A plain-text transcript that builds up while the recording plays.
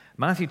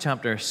Matthew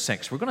chapter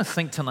 6. We're going to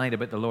think tonight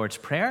about the Lord's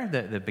Prayer,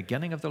 the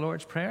beginning of the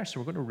Lord's Prayer. So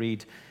we're going to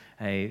read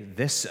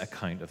this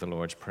account of the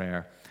Lord's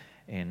Prayer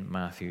in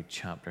Matthew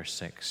chapter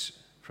 6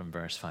 from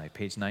verse 5,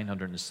 page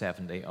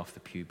 970 of the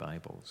Pew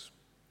Bibles.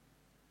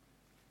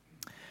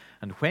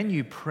 And when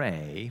you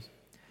pray,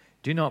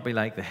 do not be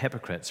like the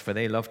hypocrites, for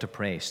they love to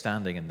pray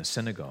standing in the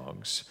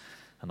synagogues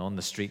and on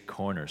the street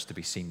corners to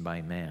be seen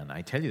by men.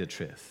 I tell you the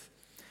truth,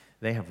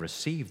 they have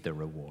received their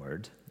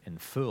reward in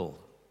full.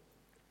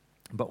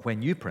 But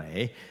when you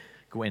pray,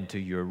 go into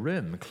your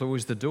room,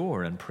 close the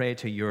door, and pray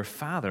to your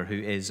Father who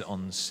is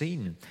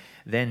unseen.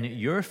 Then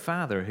your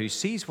Father who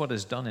sees what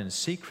is done in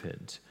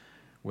secret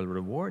will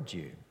reward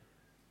you.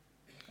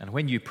 And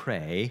when you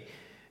pray,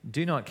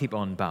 do not keep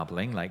on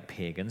babbling like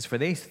pagans, for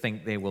they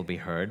think they will be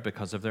heard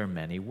because of their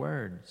many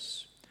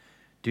words.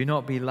 Do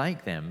not be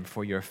like them,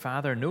 for your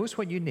Father knows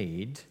what you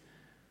need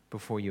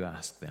before you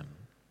ask them.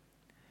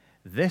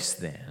 This,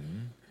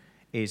 then,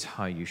 is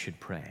how you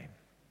should pray.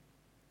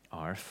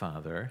 Our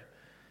Father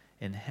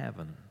in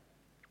heaven,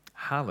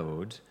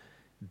 hallowed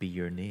be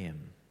your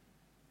name.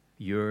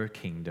 Your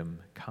kingdom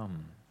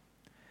come.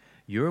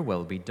 Your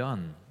will be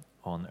done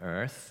on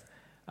earth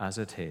as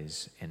it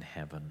is in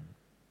heaven.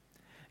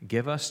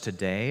 Give us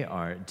today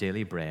our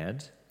daily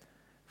bread.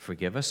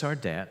 Forgive us our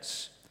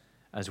debts,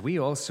 as we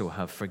also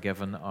have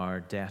forgiven our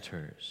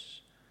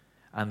debtors.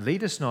 And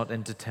lead us not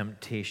into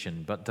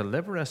temptation, but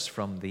deliver us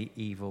from the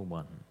evil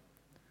one.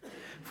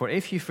 For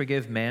if you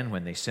forgive men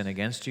when they sin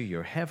against you,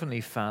 your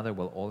heavenly Father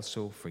will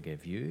also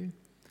forgive you.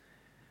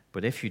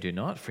 But if you do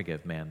not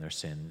forgive men their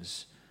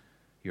sins,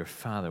 your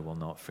Father will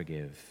not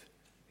forgive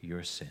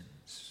your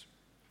sins.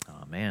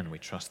 Amen. We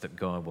trust that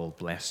God will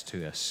bless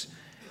to us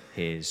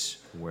His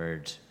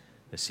word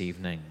this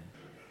evening.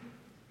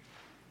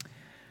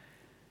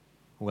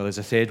 Well, as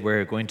I said,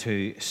 we're going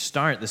to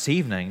start this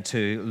evening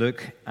to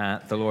look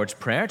at the Lord's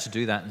Prayer, to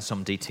do that in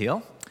some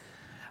detail.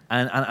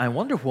 And I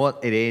wonder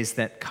what it is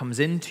that comes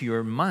into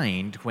your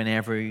mind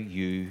whenever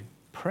you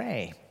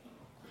pray.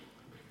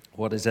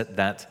 What is it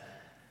that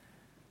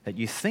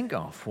you think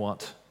of?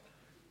 What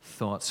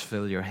thoughts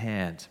fill your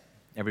head?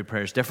 Every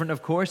prayer is different,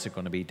 of course. There are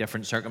going to be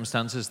different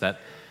circumstances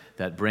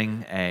that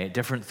bring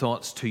different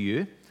thoughts to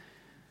you.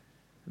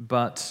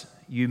 But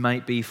you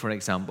might be, for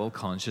example,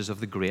 conscious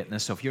of the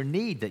greatness of your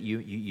need, that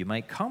you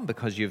might come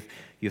because you've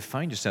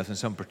found yourself in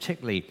some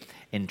particularly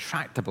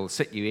intractable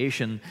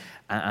situation,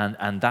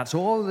 and that's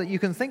all that you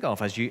can think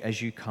of as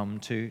you come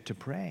to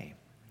pray.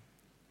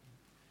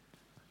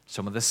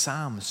 Some of the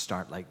Psalms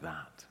start like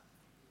that.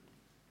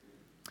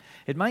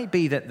 It might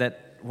be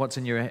that what's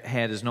in your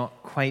head is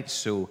not quite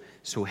so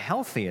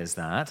healthy as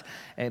that.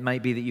 It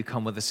might be that you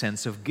come with a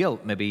sense of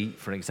guilt. Maybe,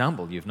 for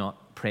example, you've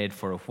not prayed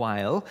for a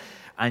while,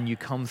 and you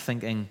come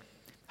thinking,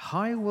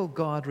 how will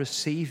God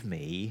receive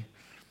me,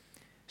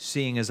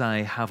 seeing as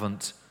I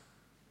haven't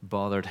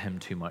bothered Him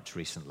too much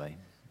recently?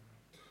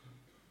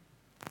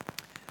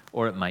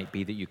 Or it might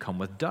be that you come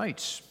with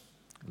doubts.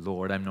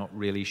 Lord, I'm not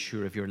really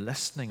sure if you're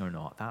listening or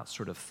not. That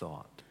sort of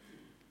thought.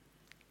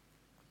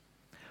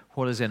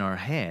 What is in our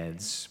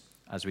heads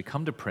as we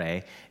come to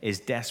pray is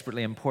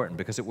desperately important,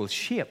 because it will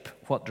shape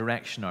what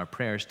direction our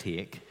prayers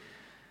take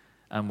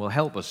and will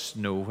help us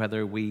know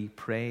whether we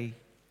pray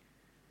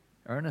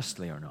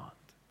earnestly or not.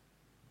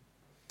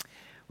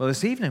 Well,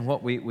 this evening,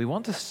 what we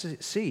want to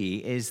see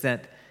is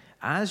that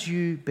as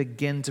you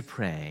begin to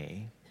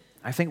pray,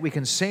 I think we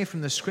can say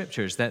from the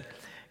Scriptures that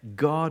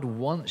God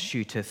wants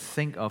you to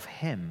think of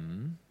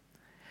Him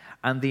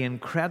and the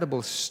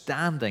incredible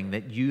standing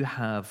that you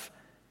have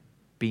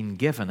been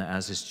given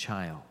as His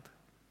child.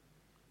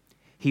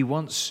 He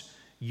wants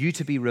you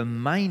to be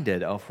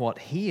reminded of what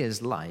He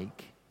is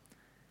like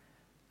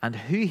and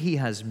who He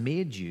has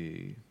made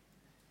you,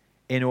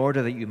 in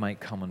order that you might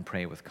come and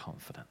pray with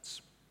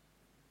confidence.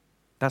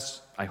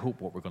 That's, I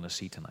hope, what we're going to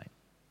see tonight.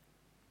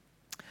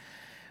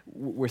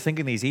 We're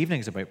thinking these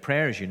evenings about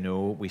prayer, as you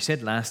know. We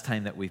said last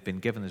time that we've been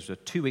given, this was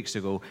 2 weeks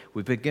ago,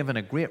 we've been given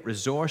a great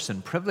resource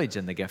and privilege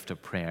in the gift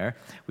of prayer.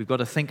 We've got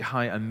to think how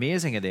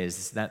amazing it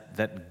is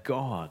that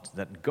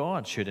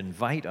God should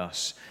invite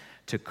us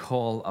to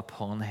call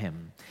upon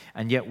Him.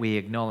 And yet we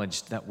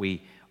acknowledge that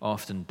we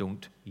often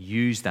don't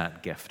use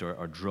that gift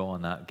or draw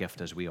on that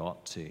gift as we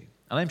ought to.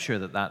 And I'm sure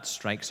that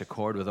strikes a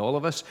chord with all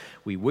of us.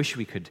 We wish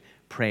we could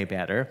pray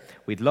better.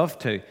 We'd love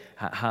to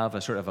have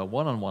a sort of a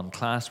one-on-one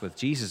class with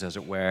Jesus, as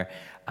it were,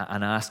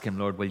 and ask Him,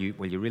 Lord, will you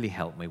really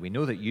help me? We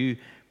know that you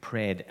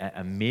prayed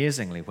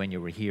amazingly when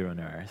you were here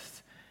on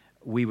earth.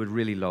 We would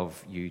really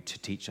love you to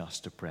teach us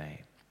to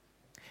pray.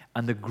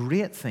 And the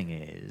great thing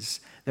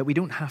is that we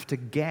don't have to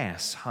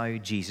guess how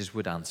Jesus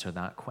would answer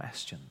that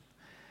question.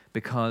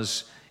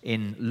 Because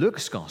in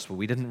Luke's Gospel,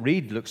 we didn't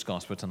read Luke's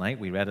Gospel tonight,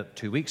 we read it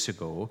 2 weeks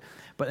ago,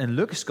 but in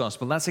Luke's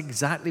Gospel, that's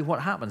exactly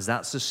what happens.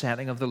 That's the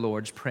setting of the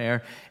Lord's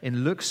Prayer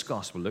in Luke's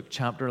Gospel, Luke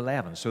chapter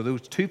 11. So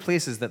those two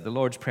places that the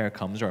Lord's Prayer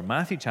comes are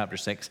Matthew chapter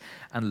 6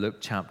 and Luke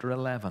chapter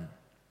 11.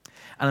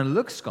 And in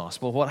Luke's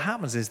Gospel, what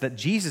happens is that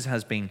Jesus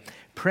has been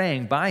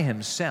praying by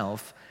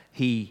Himself.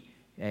 He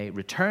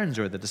returns,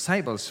 or the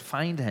disciples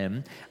find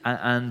him,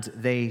 and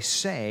they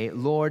say,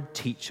 "Lord,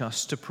 teach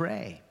us to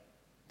pray."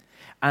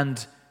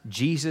 And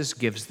Jesus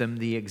gives them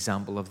the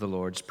example of the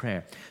Lord's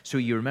Prayer. So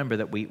you remember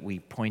that we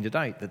pointed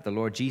out that the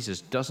Lord Jesus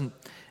doesn't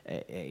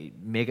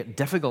make it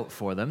difficult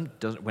for them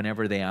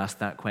whenever they ask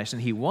that question.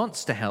 He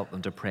wants to help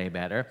them to pray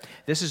better.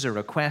 This is a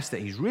request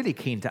that he's really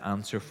keen to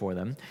answer for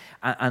them.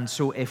 And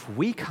so if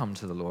we come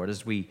to the Lord,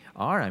 as we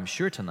are, I'm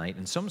sure tonight,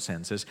 in some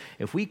senses,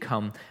 if we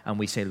come and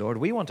we say, "Lord,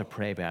 we want to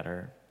pray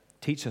better,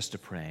 teach us to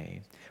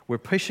pray," we're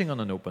pushing on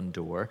an open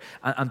door.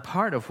 And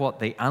part of what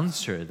the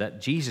answer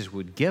that Jesus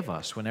would give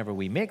us whenever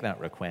we make that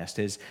request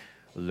is,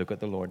 look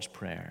at the Lord's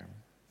Prayer.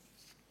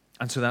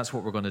 And so that's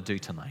what we're going to do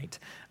tonight.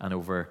 And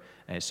over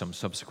some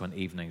subsequent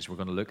evenings, we're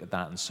going to look at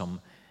that in some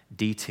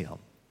detail.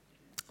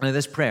 Now,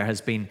 this prayer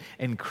has been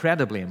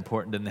incredibly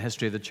important in the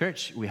history of the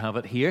church. We have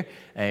it here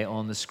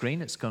on the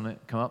screen. It's going to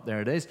come up.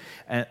 There it is.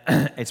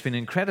 It's been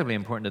incredibly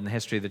important in the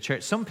history of the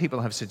church. Some people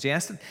have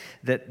suggested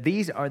that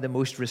these are the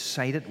most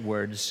recited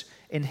words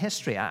in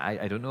history.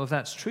 I don't know if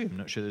that's true. I'm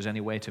not sure there's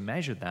any way to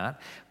measure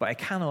that. But I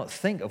cannot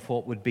think of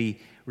what would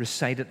be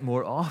recited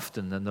more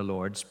often than the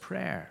Lord's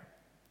Prayer.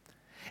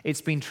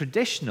 It's been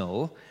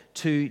traditional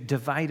to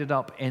divide it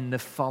up in the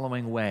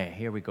following way.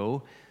 Here we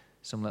go.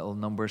 Some little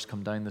numbers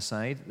come down the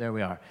side. There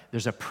we are.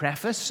 There's a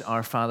preface,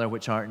 "Our Father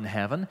which art in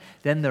heaven."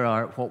 Then there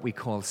are what we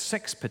call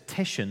 6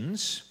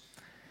 petitions.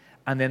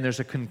 And then there's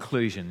a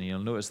conclusion. You'll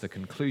notice the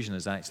conclusion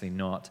is actually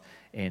not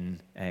in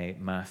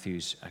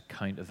Matthew's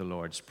account of the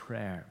Lord's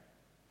Prayer.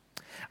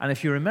 And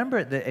if you remember,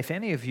 if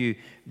any of you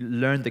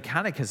learned the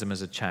catechism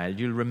as a child,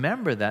 you'll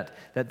remember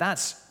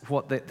that's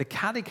what the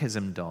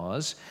catechism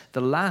does.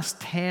 The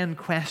last 10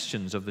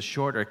 questions of the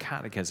shorter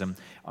catechism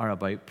are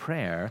about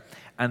prayer,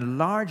 and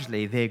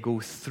largely they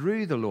go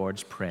through the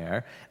Lord's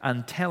Prayer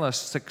and tell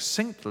us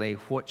succinctly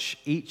what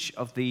each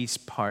of these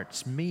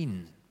parts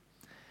mean.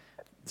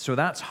 So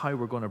that's how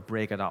we're going to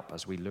break it up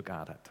as we look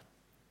at it.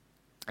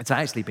 It's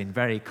actually been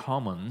very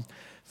common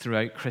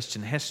throughout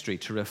Christian history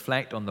to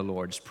reflect on the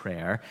Lord's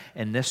Prayer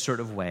in this sort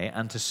of way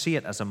and to see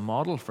it as a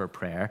model for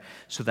prayer.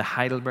 So the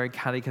Heidelberg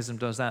Catechism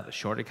does that, the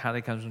Shorter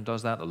Catechism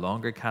does that, the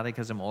Longer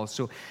Catechism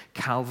also.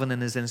 Calvin in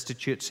his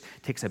Institutes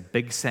takes a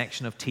big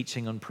section of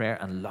teaching on prayer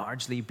and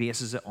largely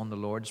bases it on the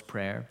Lord's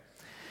Prayer.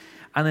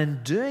 And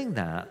in doing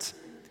that,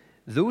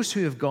 those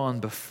who have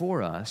gone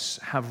before us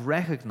have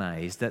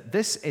recognized that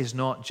this is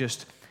not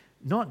just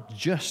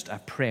a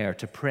prayer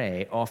to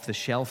pray off the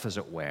shelf, as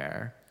it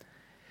were,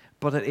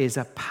 but it is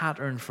a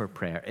pattern for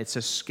prayer. It's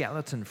a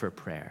skeleton for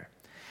prayer.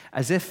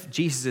 As if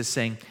Jesus is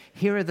saying,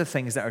 here are the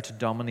things that are to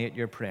dominate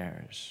your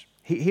prayers.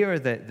 Here are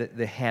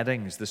the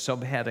headings, the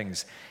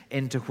subheadings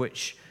into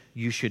which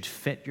you should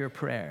fit your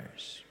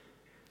prayers.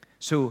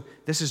 So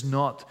this is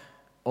not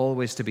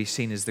always to be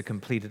seen as the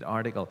completed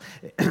article.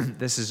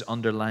 This is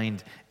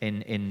underlined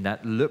in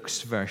that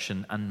Luke's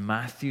version and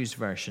Matthew's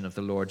version of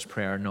the Lord's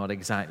Prayer are not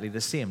exactly the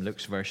same.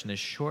 Luke's version is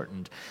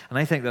shortened. And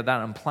I think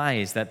that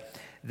implies that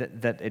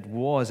it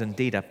was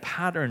indeed a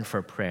pattern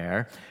for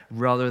prayer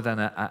rather than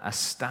a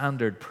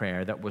standard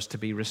prayer that was to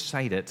be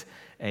recited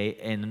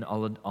in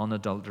an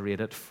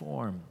unadulterated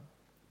form.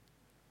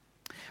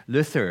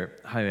 Luther,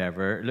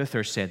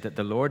 however, said that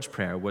the Lord's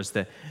Prayer was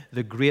the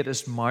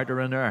greatest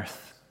martyr on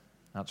earth.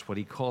 That's what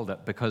he called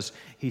it, because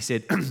he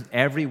said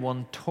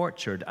everyone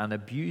tortured and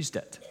abused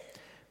it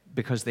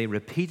because they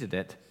repeated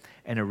it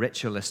in a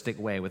ritualistic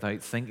way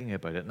without thinking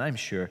about it. And I'm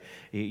sure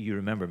you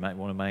remember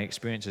one of my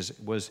experiences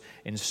was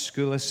in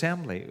school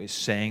assembly. It was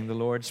saying the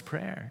Lord's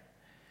Prayer.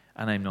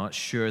 And I'm not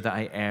sure that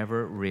I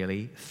ever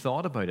really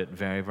thought about it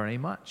very, very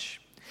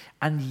much.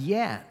 And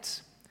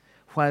yet,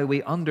 while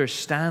we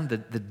understand the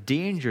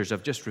dangers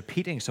of just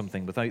repeating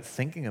something without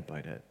thinking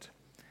about it,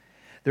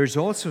 there's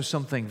also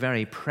something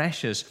very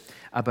precious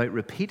about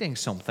repeating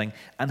something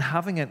and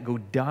having it go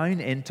down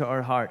into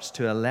our hearts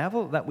to a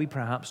level that we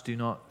perhaps do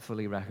not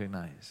fully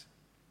recognize.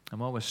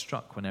 I'm always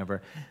struck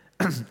whenever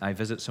I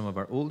visit some of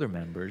our older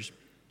members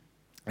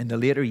in the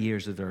later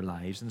years of their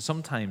lives, and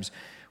sometimes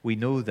we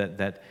know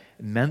that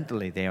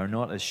mentally they are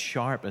not as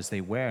sharp as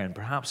they were and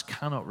perhaps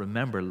cannot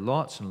remember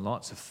lots and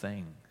lots of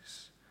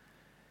things.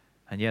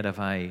 And yet if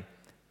I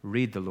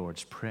read the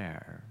Lord's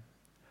Prayer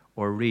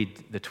or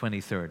read the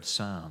 23rd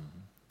Psalm,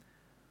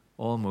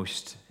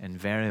 almost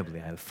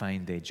invariably I'll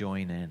find they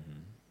join in,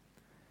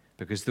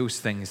 because those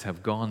things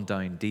have gone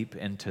down deep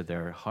into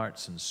their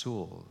hearts and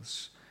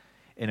souls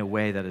in a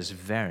way that is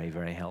very,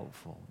 very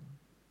helpful.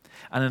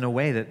 And in a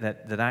way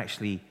that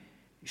actually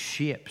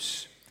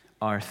shapes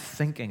our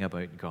thinking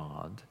about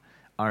God,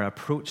 our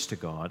approach to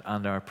God,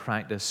 and our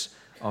practice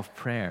of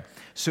prayer.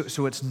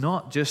 So it's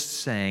not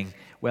just saying,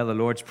 well, the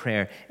Lord's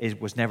Prayer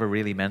was never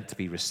really meant to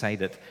be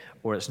recited,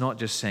 or it's not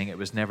just saying it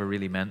was never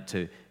really meant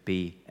to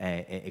be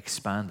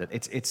expanded.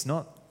 It's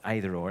not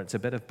either or. It's a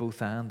bit of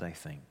both and, I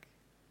think.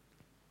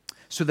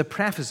 So the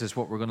preface is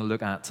what we're going to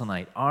look at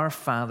tonight. Our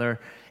Father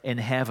in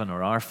heaven,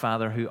 or Our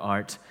Father who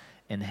art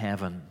in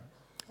heaven.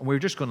 And we're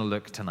just going to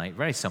look tonight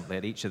very simply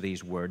at each of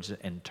these words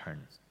in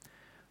turn.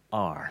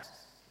 Our.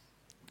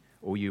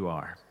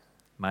 O-U-R.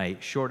 my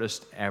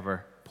shortest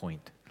ever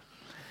point,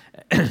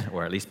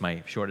 or at least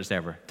my shortest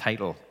ever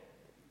title.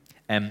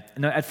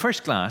 Now, at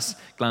first glance,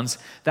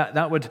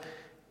 that would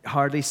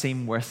hardly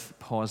seem worth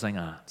pausing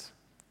at,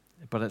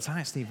 but it's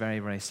actually very,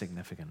 very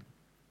significant.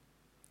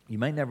 You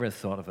might never have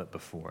thought of it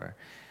before,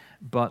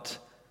 but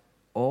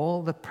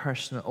all the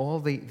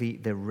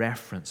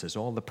references,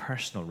 all the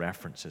personal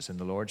references in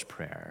the Lord's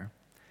Prayer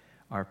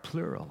are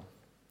plural.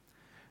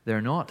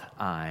 They're not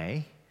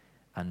I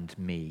and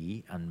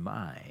me and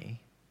my.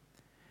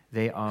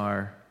 They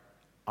are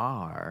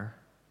our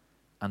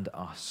and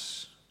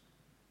us.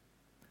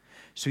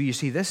 So you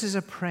see, this is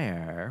a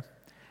prayer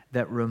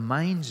that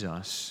reminds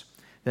us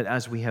that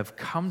as we have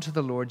come to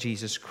the Lord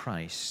Jesus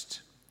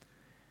Christ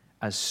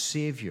as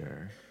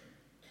Savior,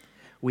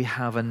 we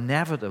have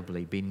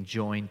inevitably been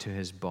joined to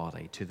his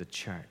body, to the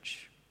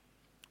church.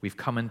 We've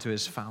come into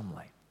his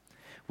family.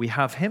 We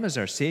have him as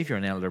our Savior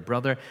and elder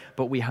brother,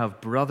 but we have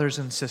brothers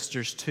and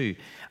sisters too.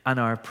 And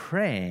our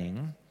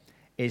praying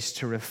is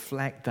to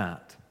reflect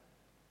that.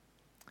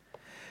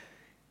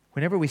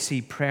 Whenever we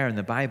see prayer in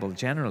the Bible,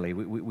 generally,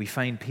 we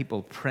find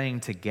people praying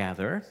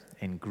together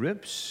in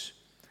groups,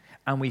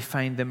 and we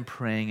find them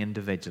praying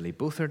individually.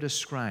 Both are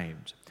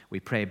described. We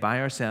pray by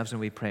ourselves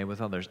and we pray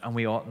with others, and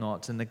we ought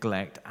not to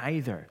neglect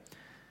either.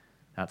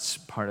 That's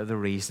part of the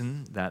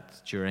reason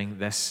that during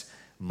this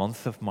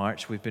month of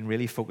March, we've been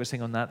really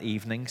focusing on that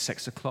evening,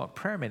 6 o'clock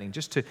prayer meeting,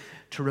 just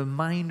to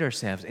remind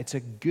ourselves it's a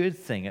good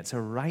thing, it's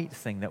a right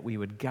thing that we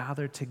would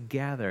gather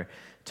together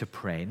to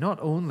pray, not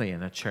only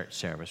in a church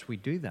service, we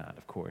do that,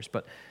 of course,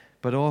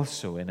 but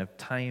also in a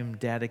time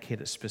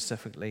dedicated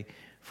specifically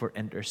for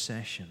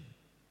intercession.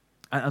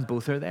 And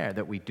both are there,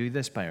 that we do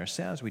this by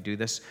ourselves, we do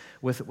this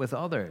with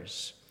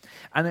others.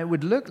 And it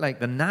would look like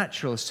the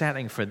natural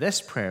setting for this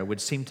prayer would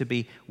seem to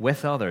be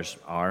with others,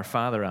 our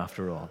Father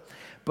after all.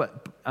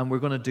 And we're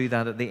going to do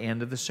that at the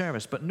end of the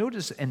service. But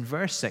notice in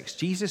verse 6,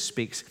 Jesus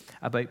speaks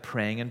about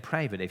praying in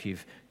private. If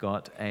you've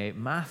got a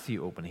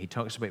Matthew open, he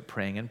talks about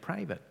praying in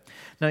private.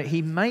 Now,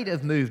 he might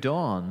have moved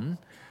on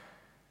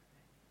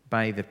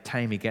by the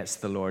time he gets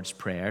to the Lord's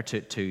Prayer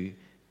to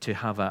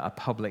have a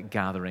public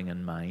gathering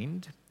in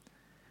mind,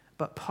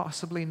 but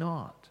possibly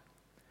not.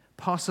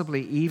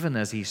 Possibly even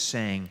as he's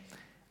saying,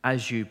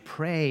 as you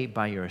pray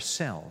by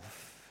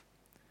yourself,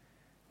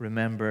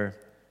 remember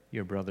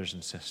your brothers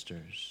and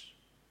sisters.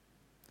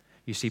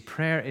 You see,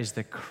 prayer is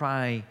the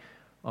cry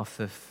of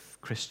the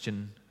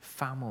Christian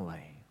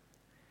family,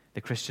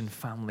 the Christian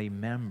family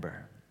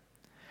member.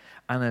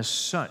 And as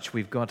such,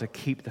 we've got to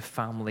keep the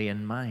family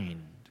in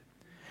mind.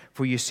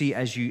 For you see,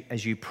 as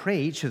you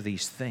pray each of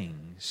these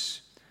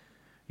things,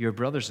 your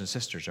brothers and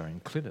sisters are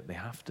included. They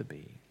have to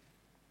be.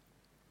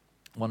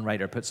 One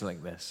writer puts it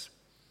like this: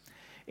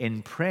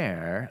 in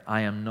prayer,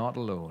 I am not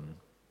alone.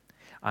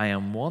 I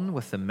am one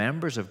with the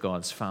members of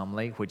God's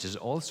family, which is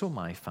also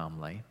my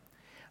family.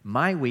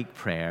 My weak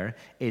prayer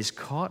is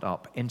caught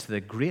up into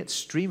the great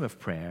stream of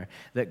prayer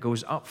that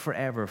goes up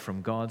forever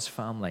from God's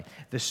family.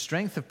 The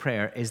strength of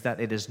prayer is that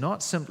it is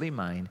not simply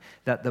mine,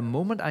 that the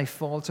moment I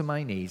fall to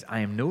my knees, I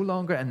am no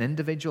longer an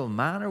individual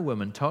man or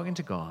woman talking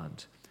to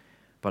God,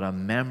 but a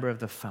member of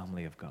the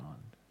family of God.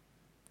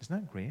 Isn't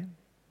that great?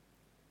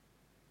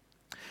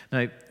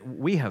 Now,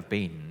 we have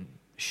been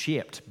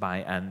shaped by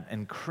an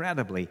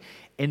incredibly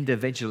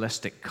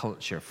individualistic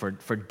culture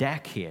for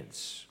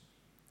decades.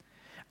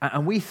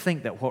 And we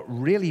think that what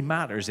really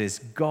matters is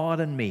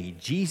God and me,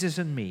 Jesus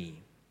and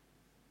me.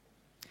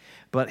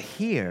 But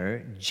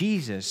here,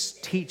 Jesus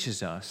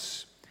teaches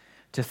us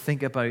to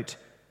think about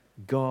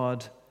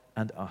God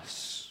and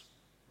us.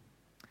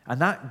 And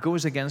that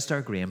goes against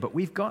our grain, but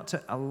we've got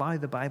to allow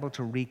the Bible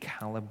to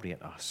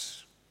recalibrate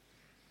us.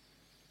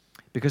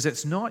 Because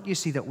it's not, you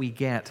see, that we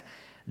get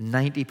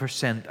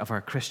 90% of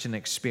our Christian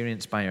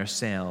experience by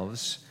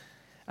ourselves,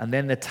 and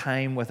then the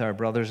time with our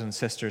brothers and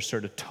sisters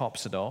sort of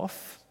tops it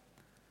off.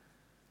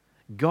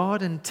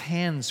 God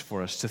intends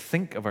for us to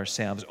think of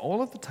ourselves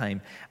all of the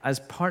time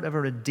as part of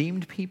a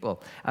redeemed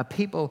people, a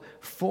people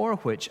for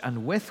which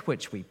and with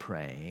which we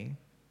pray.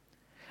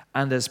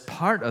 And as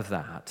part of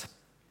that,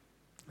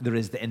 there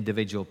is the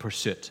individual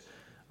pursuit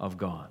of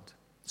God.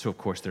 So, of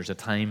course, there's a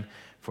time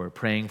for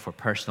praying for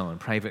personal and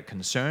private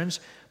concerns,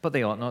 but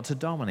they ought not to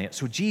dominate.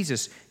 So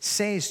Jesus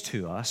says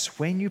to us,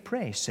 when you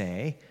pray,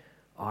 say,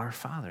 Our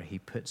Father. He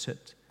puts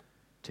it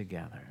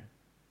together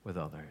with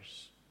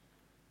others.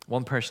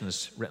 One person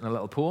has written a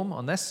little poem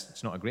on this.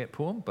 It's not a great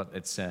poem, but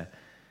it's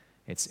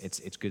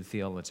good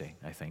theology,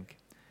 I think.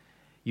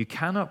 You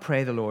cannot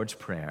pray the Lord's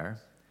Prayer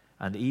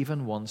and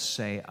even once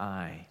say,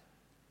 I.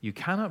 You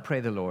cannot pray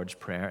the Lord's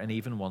Prayer and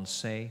even once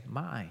say,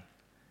 my.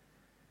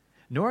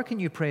 Nor can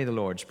you pray the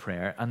Lord's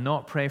Prayer and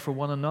not pray for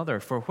one another.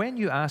 For when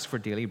you ask for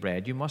daily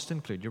bread, you must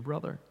include your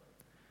brother.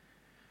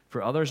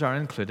 For others are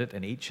included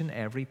in each and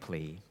every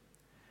plea.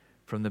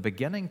 From the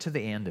beginning to the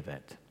end of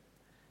it,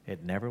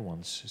 it never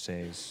once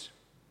says,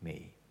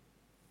 me.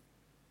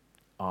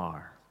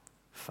 Our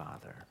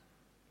Father.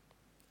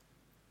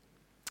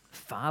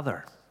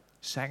 Father,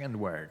 second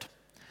word.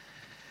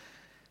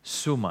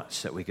 So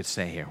much that we could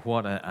say here.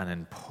 What an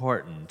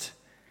important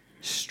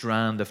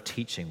strand of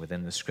teaching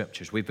within the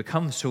Scriptures. We've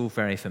become so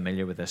very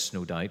familiar with this,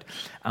 no doubt,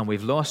 and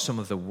we've lost some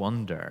of the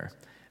wonder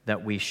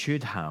that we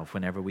should have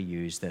whenever we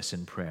use this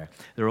in prayer.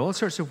 There are all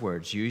sorts of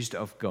words used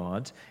of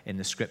God in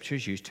the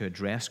Scriptures, used to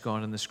address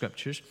God in the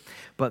Scriptures,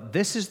 but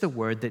this is the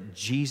word that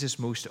Jesus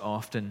most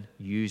often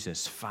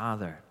uses,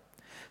 Father.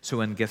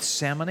 So in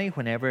Gethsemane,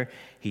 whenever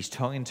he's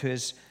talking to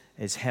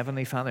his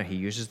heavenly Father, he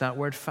uses that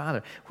word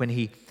Father. When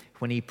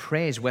he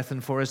prays with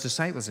and for his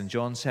disciples in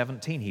John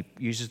 17, he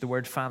uses the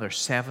word Father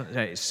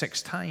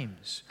 6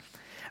 times.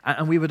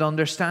 And we would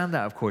understand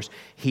that, of course.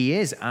 He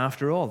is,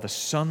 after all, the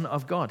Son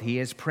of God. He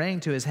is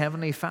praying to his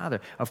heavenly Father.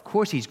 Of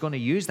course, he's going to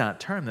use that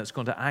term that's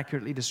going to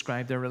accurately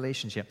describe their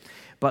relationship.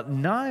 But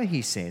now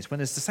he says, when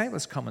his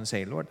disciples come and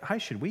say, Lord, how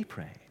should we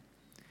pray?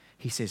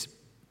 He says,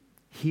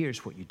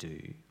 here's what you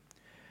do.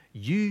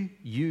 You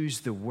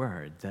use the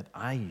word that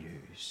I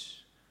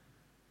use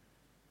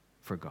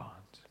for God,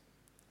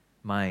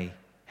 my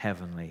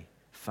heavenly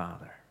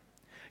Father.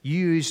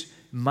 Use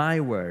my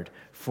word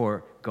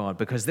for God,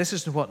 because this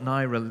is what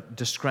now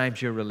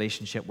describes your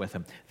relationship with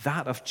him,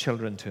 that of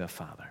children to a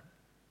father.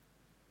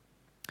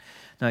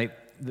 Now,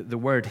 the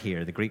word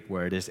here, the Greek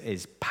word,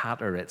 is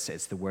pater.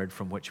 It's the word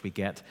from which we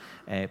get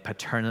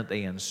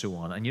paternity and so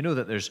on. And you know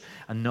that there's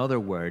another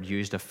word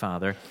used of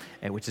father,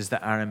 which is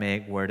the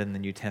Aramaic word in the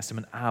New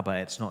Testament, Abba.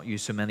 It's not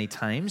used so many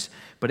times,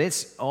 but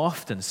it's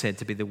often said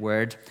to be the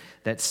word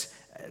that's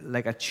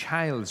like a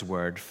child's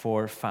word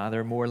for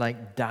father, more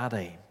like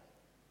daddy.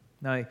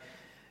 Now,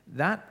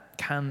 that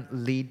can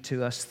lead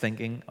to us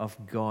thinking of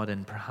God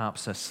in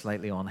perhaps a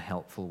slightly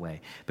unhelpful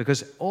way.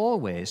 Because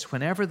always,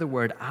 whenever the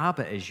word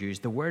Abba is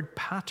used, the word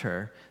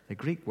pater, the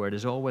Greek word,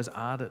 is always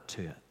added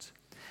to it.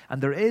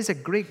 And there is a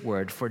Greek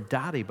word for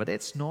daddy, but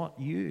it's not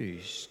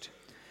used.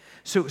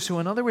 So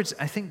in other words,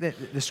 I think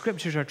that the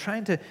Scriptures are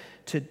trying to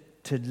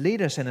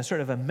lead us in a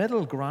sort of a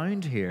middle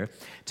ground here,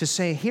 to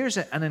say here's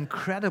an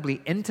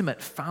incredibly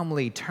intimate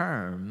family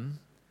term,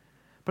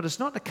 but it's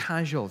not a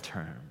casual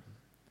term.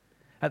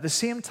 At the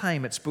same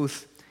time, it's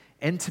both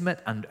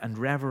intimate and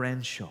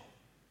reverential.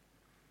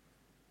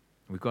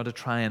 We've got to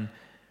try and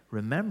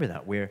remember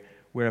that. We're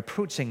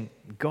approaching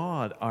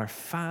God, our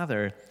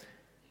Father,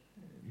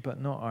 but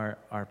not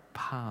our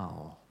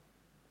pal.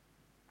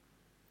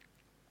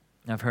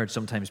 I've heard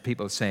sometimes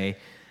people say,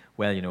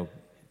 well, you know,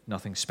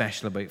 nothing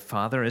special about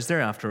Father, is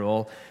there? After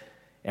all,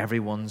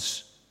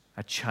 everyone's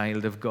a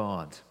child of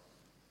God.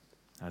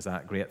 As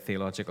that great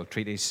theological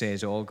treatise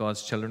says, all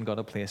God's children got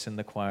a place in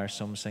the choir.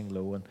 Some sing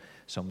low and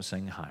some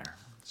sing higher.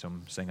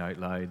 Some sing out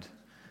loud.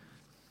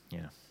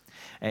 You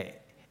know.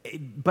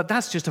 But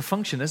that's just a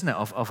function, isn't it,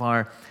 of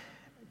our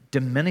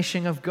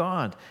diminishing of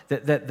God.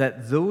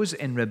 That those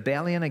in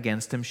rebellion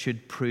against him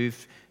should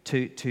prove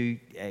to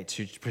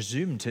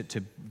presume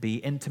to be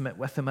intimate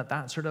with him at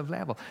that sort of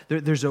level.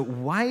 There's a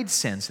wide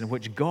sense in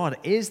which God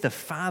is the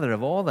Father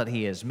of all that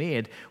he has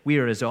made. We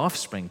are his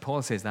offspring.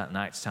 Paul says that in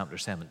Acts chapter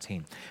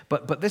 17.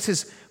 But this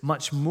is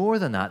much more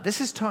than that.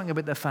 This is talking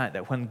about the fact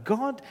that when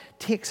God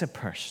takes a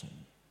person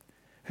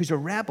who's a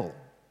rebel,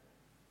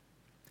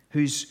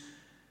 who's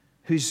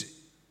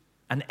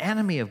an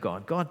enemy of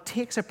God, God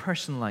takes a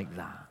person like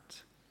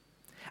that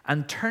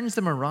and turns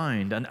them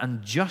around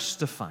and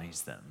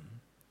justifies them.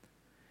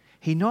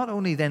 He not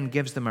only then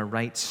gives them a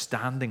right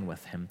standing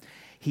with him,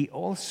 he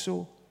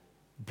also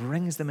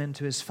brings them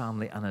into his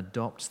family and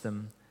adopts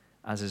them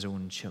as his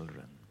own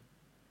children.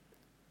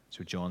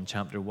 So John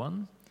chapter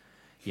 1,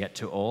 yet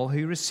to all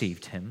who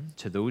received him,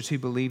 to those who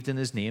believed in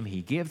his name,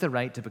 he gave the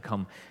right to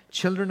become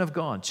children of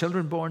God,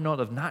 children born not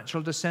of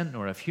natural descent,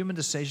 nor of human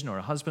decision, or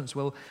a husband's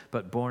will,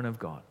 but born of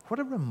God. What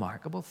a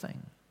remarkable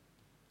thing.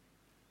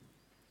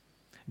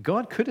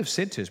 God could have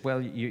said to us, well,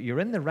 you're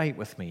in the right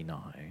with me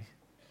now,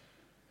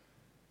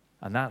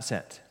 and that's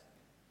it.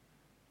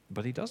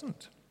 But he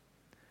doesn't.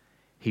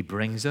 He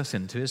brings us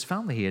into his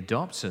family. He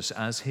adopts us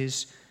as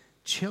his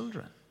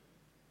children.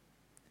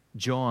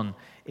 John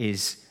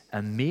is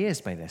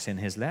amazed by this in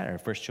his letter.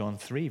 1 John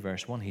 3,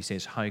 verse 1, he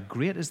says, how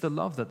great is the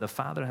love that the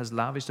Father has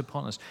lavished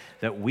upon us,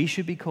 that we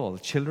should be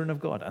called children of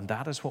God, and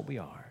that is what we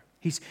are.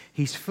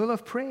 He's full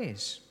of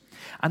praise.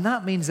 And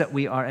that means that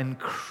we are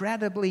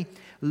incredibly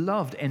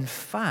loved. In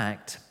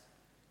fact,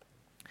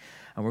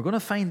 and we're going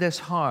to find this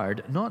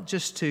hard, not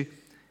just to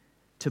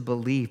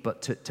believe,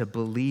 but to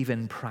believe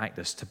in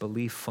practice, to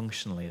believe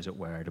functionally, as it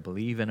were, to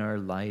believe in our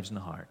lives and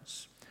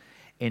hearts.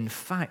 In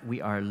fact,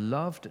 we are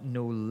loved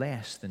no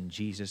less than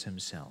Jesus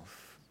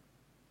himself.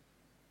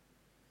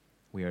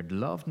 We are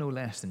loved no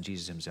less than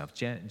Jesus himself.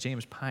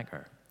 James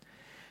Packer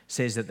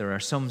says that there are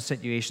some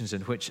situations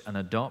in which an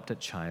adopted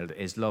child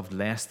is loved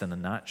less than a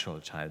natural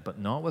child, but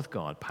not with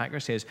God. Packer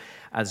says,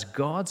 as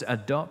God's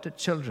adopted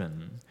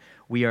children,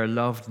 we are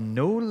loved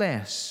no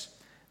less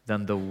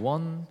than the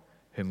one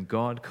whom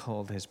God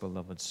called his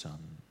beloved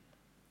Son.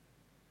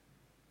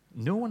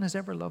 No one has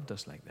ever loved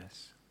us like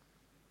this.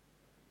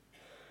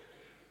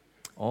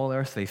 All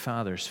earthly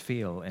fathers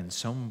feel in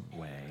some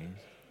way.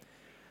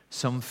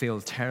 Some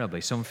feel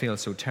terribly. Some feel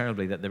so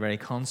terribly that the very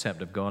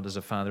concept of God as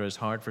a father is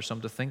hard for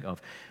some to think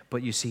of.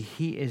 But you see,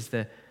 he is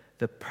the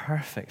the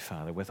perfect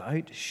Father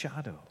without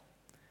shadow.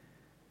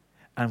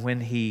 And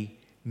when he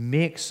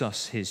makes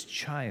us his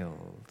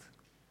child,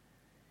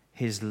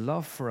 his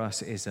love for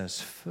us is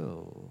as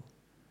full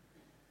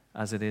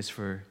as it is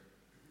for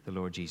the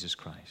Lord Jesus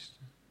Christ.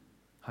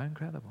 How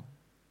incredible.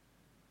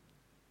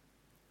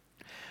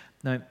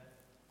 Now,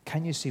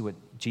 can you see what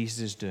Jesus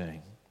is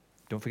doing?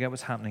 Don't forget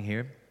what's happening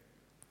here.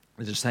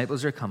 The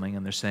disciples are coming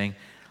and they're saying,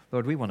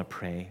 Lord, we want to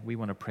pray. We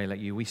want to pray like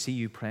you. We see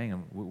you praying,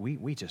 and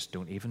we just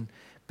don't even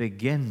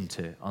begin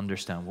to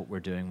understand what we're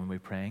doing when we're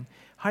praying.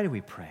 How do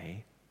we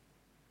pray?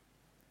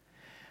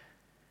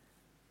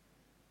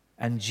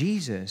 And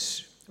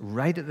Jesus,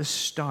 right at the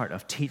start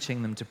of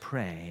teaching them to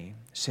pray,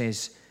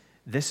 says,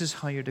 this is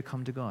how you're to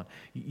come to God.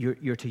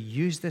 You're to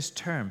use this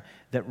term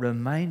that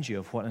reminds you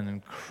of what an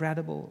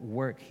incredible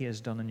work he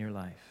has done in your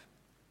life.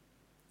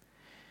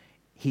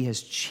 He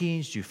has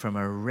changed you from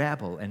a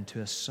rebel into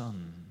a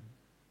son.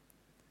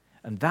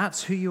 And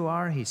that's who you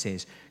are, he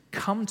says.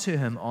 Come to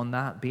him on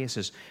that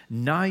basis.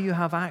 Now you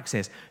have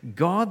access.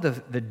 God,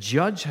 the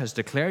judge, has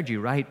declared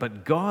you right,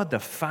 but God, the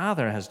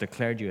Father, has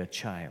declared you a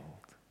child.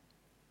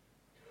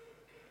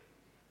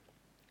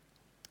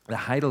 The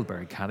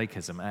Heidelberg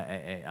Catechism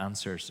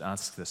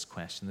asks this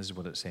question. This is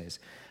what it says,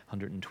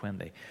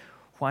 120.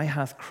 Why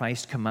hath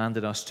Christ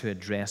commanded us to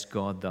address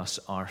God thus,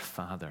 our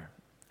Father?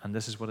 And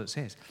this is what it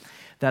says.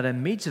 That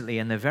immediately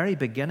in the very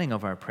beginning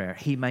of our prayer,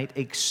 he might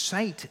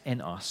excite in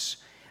us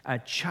a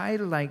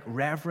childlike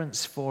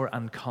reverence for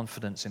and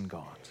confidence in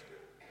God,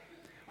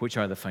 which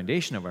are the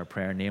foundation of our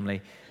prayer,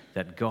 namely,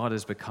 that God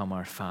has become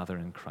our Father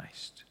in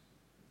Christ.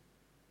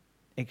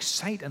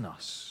 Excite in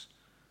us.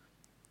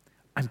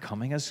 I'm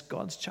coming as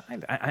God's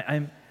child.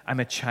 I'm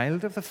a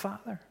child of the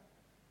Father.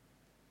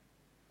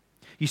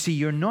 You see,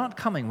 you're not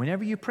coming,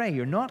 whenever you pray,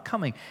 you're not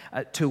coming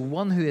to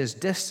one who is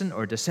distant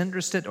or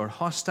disinterested or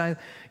hostile.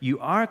 You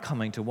are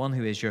coming to one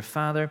who is your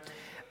Father.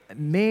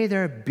 May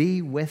there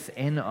be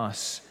within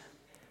us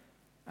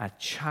a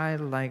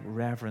childlike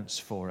reverence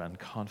for and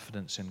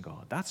confidence in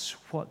God. That's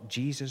what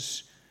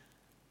Jesus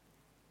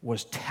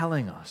was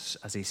telling us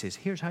as he says,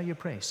 here's how you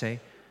pray. Say,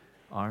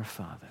 our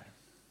Father.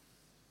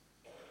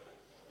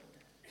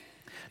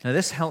 Now,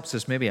 this helps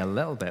us maybe a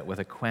little bit with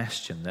a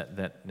question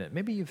that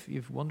maybe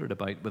you've wondered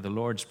about with the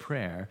Lord's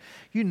Prayer.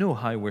 You know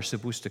how we're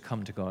supposed to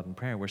come to God in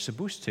prayer. We're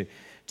supposed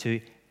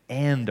to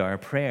end our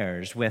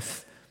prayers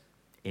with,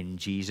 in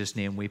Jesus'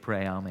 name we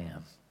pray,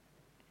 amen.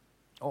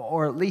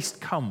 Or at least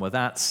come with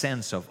that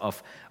sense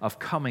of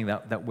coming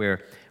that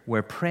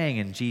we're praying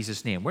in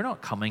Jesus' name. We're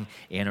not coming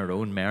in our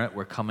own merit.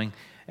 We're coming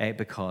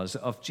because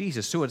of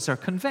Jesus. So it's our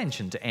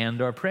convention to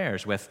end our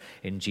prayers with,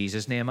 in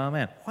Jesus' name,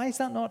 amen. Why is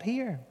that not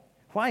here?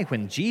 Why,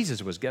 when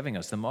Jesus was giving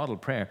us the model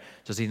prayer,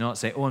 does he not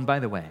say, oh, and by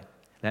the way,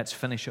 let's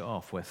finish it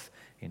off with,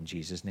 in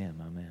Jesus'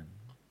 name, amen?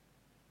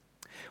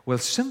 Well,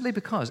 simply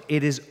because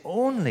it is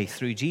only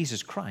through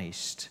Jesus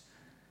Christ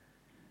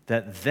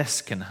that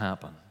this can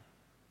happen.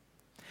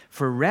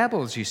 For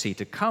rebels, you see,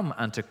 to come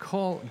and to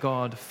call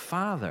God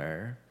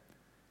Father,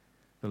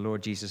 the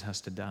Lord Jesus has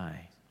to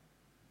die.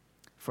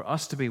 For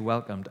us to be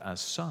welcomed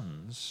as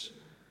sons,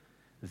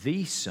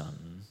 the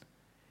Son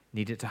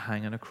needed to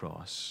hang on a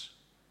cross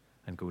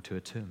and go to a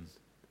tomb.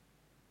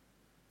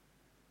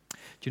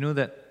 Do you know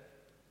that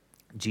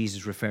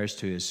Jesus refers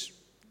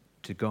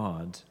to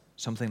God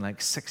something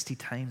like 60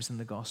 times in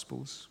the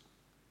Gospels?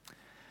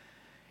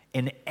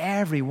 In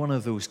every one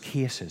of those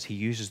cases, he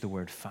uses the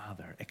word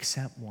Father,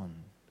 except one.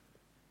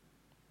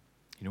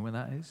 You know when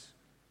that is?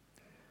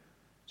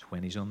 It's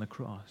when he's on the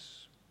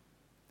cross.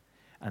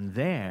 And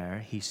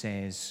there he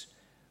says,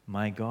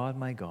 my God,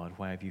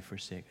 why have you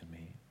forsaken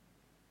me?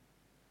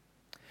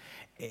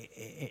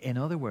 In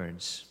other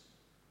words,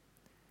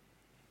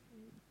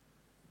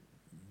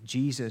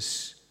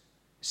 Jesus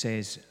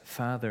says,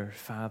 Father,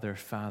 Father,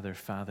 Father,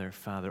 Father,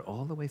 Father,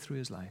 all the way through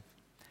his life.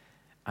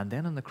 And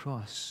then on the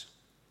cross,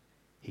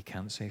 he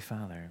can't say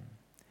Father.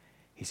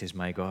 He says,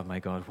 my God,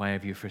 why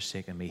have you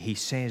forsaken me? He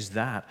says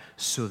that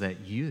so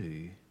that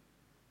you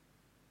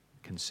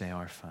can say,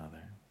 our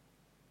Father.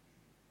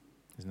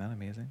 Isn't that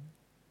amazing?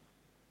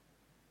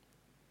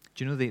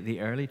 Do you know the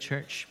early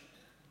church?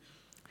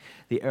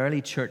 The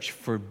early church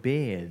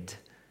forbade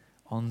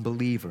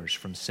unbelievers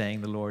from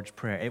saying the Lord's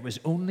Prayer. It was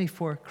only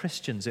for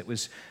Christians. It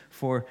was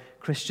for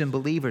Christian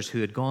believers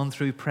who had gone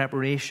through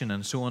preparation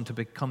and so on to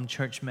become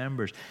church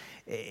members.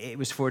 It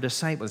was for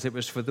disciples. It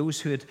was for those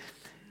who had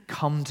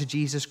come to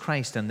Jesus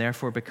Christ and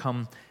therefore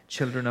become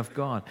children of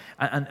God.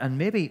 And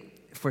maybe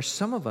for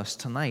some of us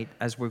tonight,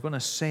 as we're going to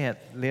say it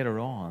later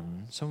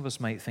on, some of us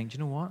might think, you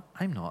know what?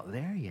 I'm not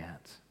there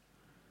yet.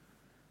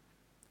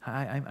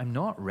 I'm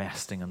not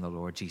resting in the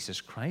Lord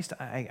Jesus Christ.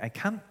 I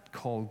can't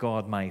call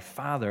God my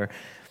Father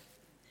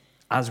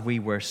as we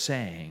were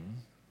saying.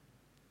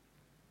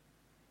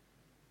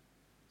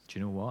 Do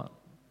you know what?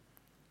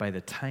 By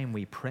the time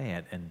we pray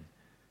it in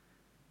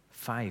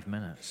 5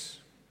 minutes,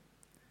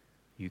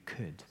 you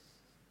could.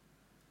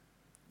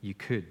 You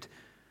could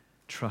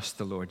trust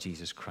the Lord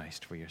Jesus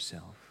Christ for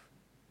yourself.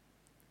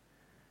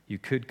 You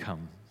could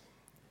come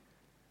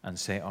and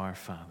say, our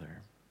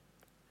Father.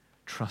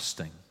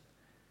 trusting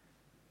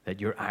that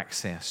your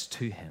access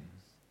to him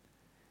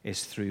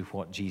is through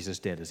what Jesus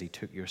did as he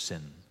took your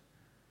sin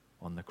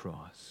on the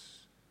cross.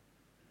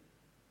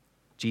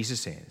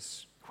 Jesus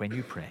says, when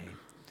you pray,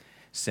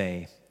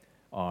 say,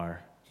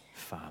 Our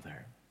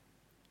Father.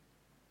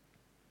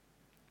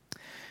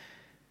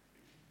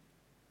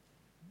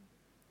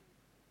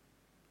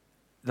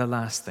 The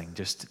last thing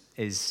just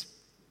is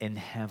in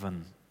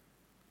heaven.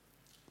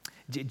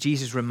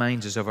 Jesus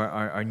reminds us of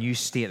our new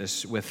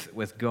status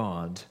with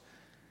God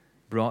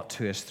brought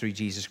to us through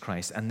Jesus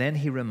Christ. And then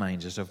he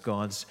reminds us of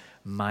God's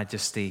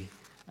majesty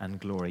and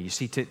glory. You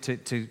see,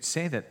 to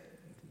say that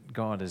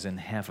God is in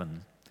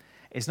heaven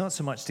is not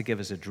so much to give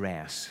us a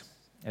dress.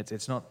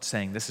 It's not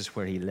saying this is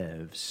where he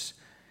lives.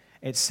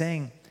 It's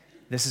saying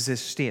this is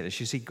his status.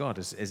 You see, God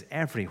is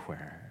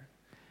everywhere.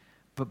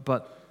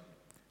 But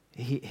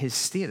his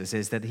status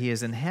is that he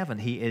is in heaven.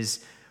 He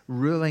is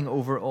ruling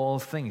over all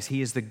things.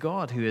 He is the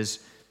God who is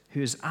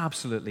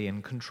absolutely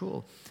in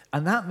control.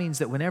 And that means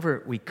that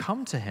whenever we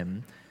come to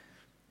him,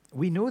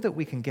 we know that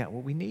we can get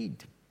what we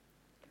need.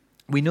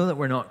 We know that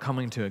we're not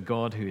coming to a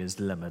God who is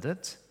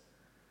limited,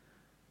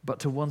 but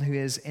to one who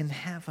is in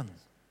heaven.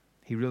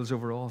 He rules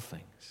over all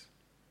things.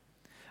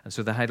 And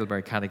so the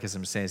Heidelberg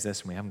Catechism says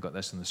this, and we haven't got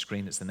this on the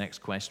screen. It's the next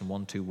question,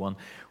 121.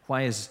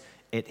 Why is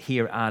it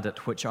here added,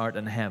 which art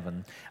in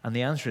heaven? And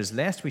the answer is,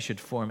 lest we should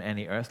form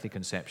any earthly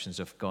conceptions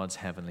of God's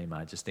heavenly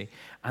majesty,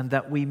 and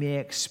that we may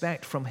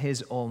expect from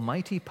his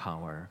almighty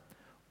power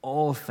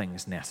all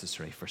things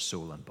necessary for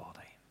soul and body.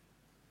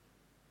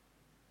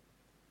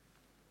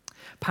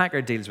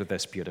 Packer deals with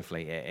this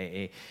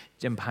beautifully.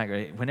 Jim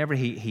Packer, whenever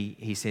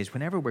he says,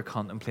 whenever we're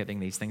contemplating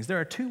these things, there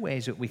are two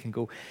ways that we can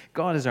go.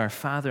 God is our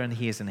Father and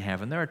he is in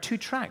heaven. There are two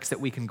tracks that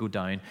we can go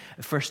down.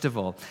 First of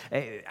all,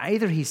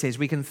 either he says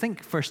we can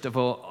think, first of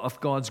all, of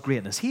God's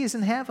greatness. He is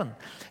in heaven.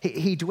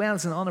 He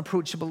dwells in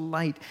unapproachable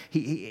light.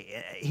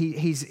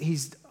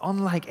 He's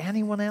unlike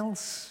anyone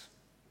else.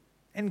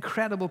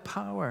 Incredible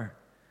power.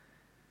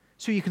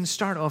 So you can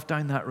start off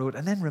down that road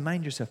and then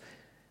remind yourself,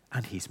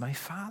 and he's my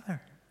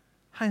Father.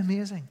 How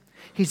amazing.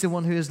 He's the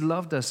one who has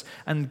loved us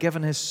and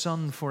given his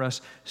Son for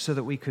us so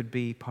that we could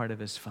be part of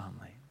his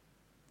family.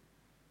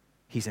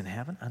 He's in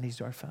heaven and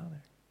he's our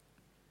Father.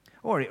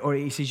 Or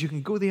he says you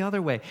can go the other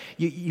way.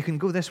 You can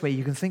go this way.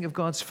 You can think of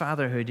God's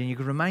fatherhood and you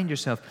can remind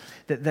yourself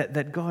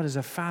that God is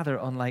a Father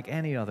unlike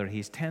any other.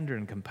 He's tender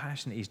and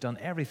compassionate. He's done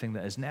everything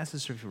that is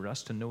necessary for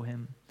us to know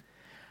him.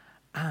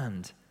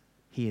 And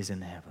he is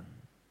in heaven.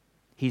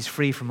 He's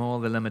free from all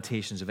the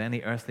limitations of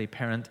any earthly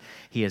parent.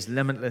 He is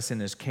limitless in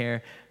his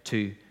care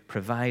to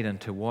provide and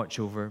to watch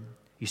over.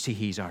 You see,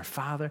 he's our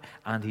Father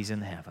and he's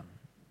in heaven.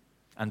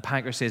 And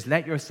Packer says,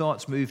 let your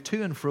thoughts move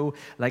to and fro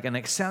like an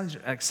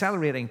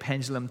accelerating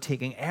pendulum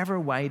taking ever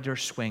wider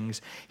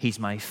swings. He's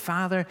my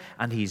Father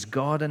and he's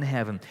God in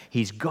heaven.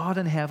 He's God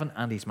in heaven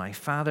and he's my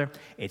Father.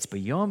 It's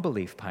beyond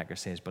belief, Packer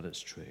says, but it's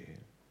true.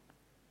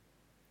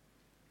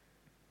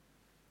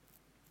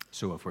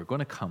 So if we're going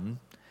to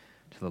come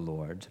to the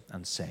Lord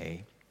and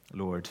say,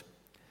 Lord,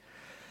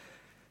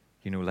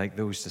 like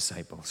those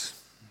disciples,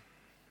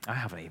 I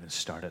haven't even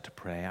started to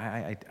pray.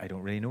 I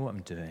don't really know what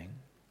I'm doing.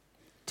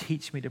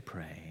 Teach me to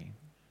pray.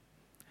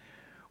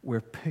 We're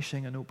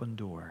pushing an open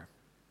door.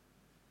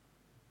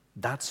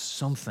 That's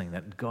something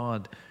that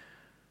God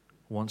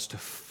wants to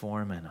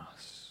form in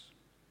us.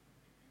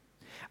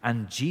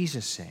 And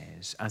Jesus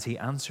says, as he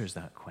answers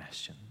that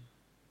question,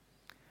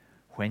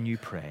 when you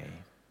pray,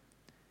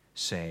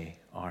 say,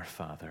 Our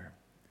Father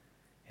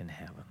in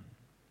heaven.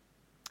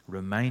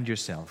 Remind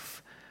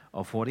yourself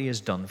of what he has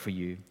done for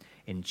you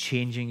in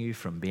changing you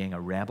from being a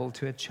rebel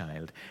to a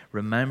child.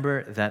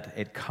 Remember that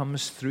it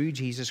comes through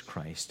Jesus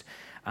Christ,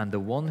 and the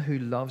one who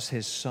loves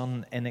his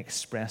Son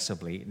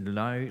inexpressibly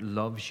now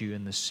loves you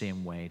in the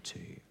same way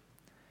too.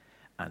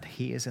 And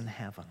he is in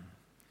heaven,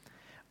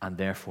 and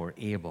therefore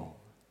able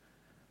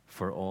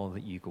for all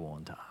that you go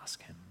on to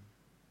ask him.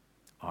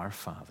 Our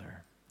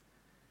Father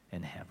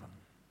in heaven.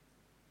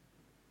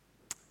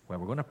 Well,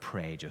 we're going to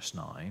pray just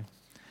now.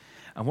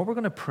 And what we're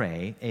going to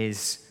pray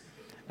is,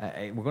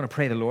 we're going to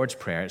pray the Lord's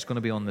Prayer. It's going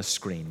to be on the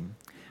screen.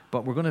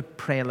 But we're going to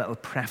pray a little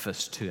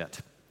preface to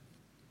it.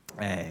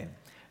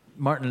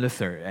 Martin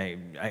Luther,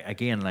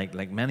 again,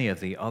 like many of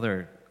the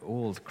other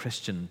old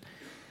Christian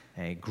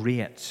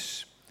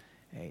greats,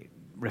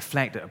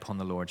 reflected upon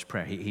the Lord's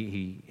Prayer.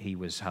 He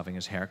was having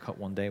his hair cut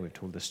one day. We've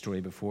told this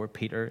story before.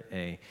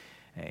 Peter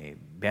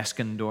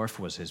Beskendorf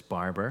was his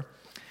barber.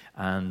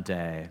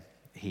 And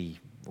he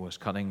was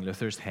cutting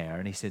Luther's hair,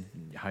 and he said,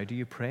 how do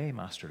you pray,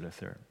 Master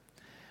Luther?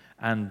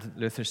 And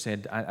Luther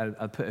said,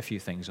 I'll put a few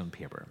things on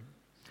paper.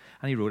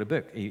 And he wrote a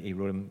book. He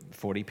wrote him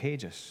 40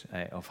 pages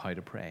of how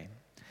to pray.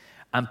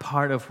 And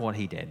part of what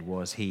he did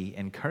was he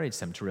encouraged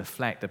them to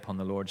reflect upon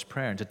the Lord's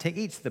Prayer and to take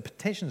each of the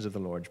petitions of the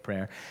Lord's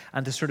Prayer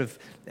and to sort of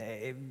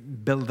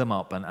build them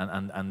up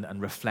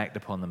and reflect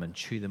upon them and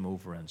chew them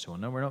over and so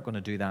on. No, we're not going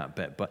to do that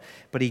bit.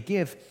 But he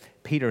gave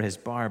Peter, his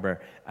barber,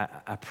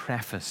 a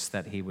preface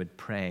that he would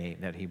pray,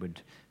 that he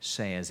would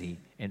say as he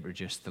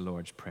introduced the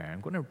Lord's Prayer.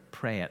 I'm going to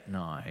pray it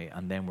now,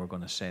 and then we're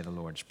going to say the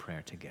Lord's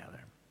Prayer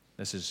together.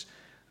 This is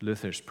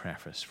Luther's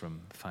preface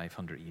from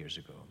 500 years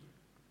ago.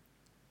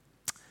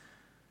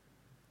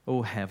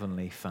 O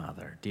Heavenly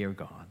Father, dear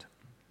God,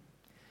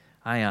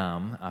 I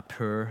am a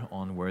poor,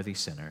 unworthy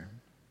sinner.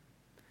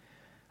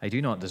 I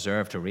do not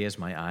deserve to raise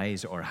my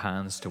eyes or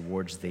hands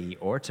towards Thee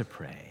or to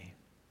pray.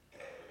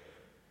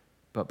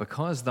 But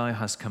because Thou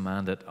hast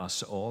commanded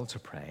us all to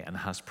pray and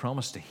hast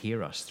promised to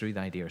hear us through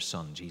Thy dear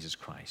Son, Jesus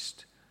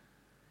Christ,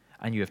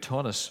 and You have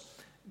taught us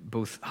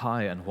both how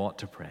and what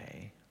to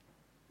pray,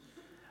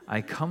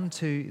 I come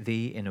to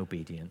Thee in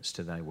obedience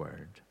to Thy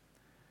word,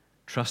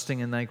 trusting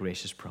in Thy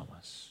gracious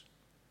promise.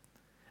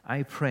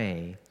 I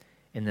pray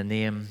in the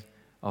name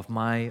of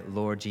my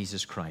Lord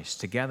Jesus Christ,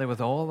 together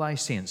with all Thy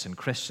saints and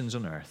Christians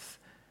on earth,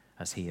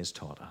 as He has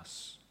taught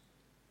us.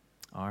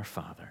 Our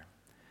Father,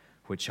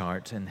 which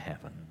art in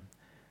heaven,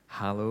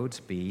 hallowed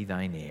be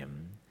Thy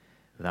name.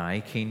 Thy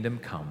kingdom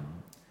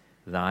come,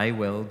 Thy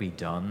will be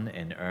done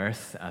in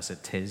earth as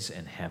it is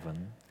in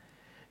heaven.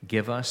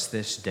 Give us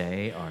this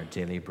day our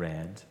daily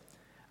bread,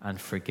 and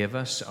forgive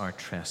us our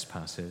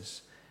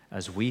trespasses,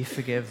 as we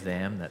forgive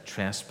them that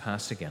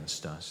trespass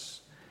against us.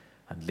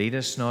 And lead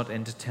us not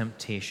into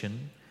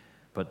temptation,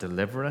 but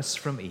deliver us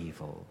from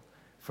evil.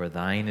 For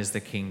Thine is the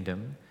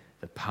kingdom,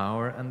 the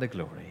power, and the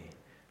glory,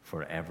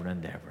 forever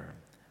and ever.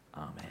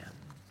 Amen.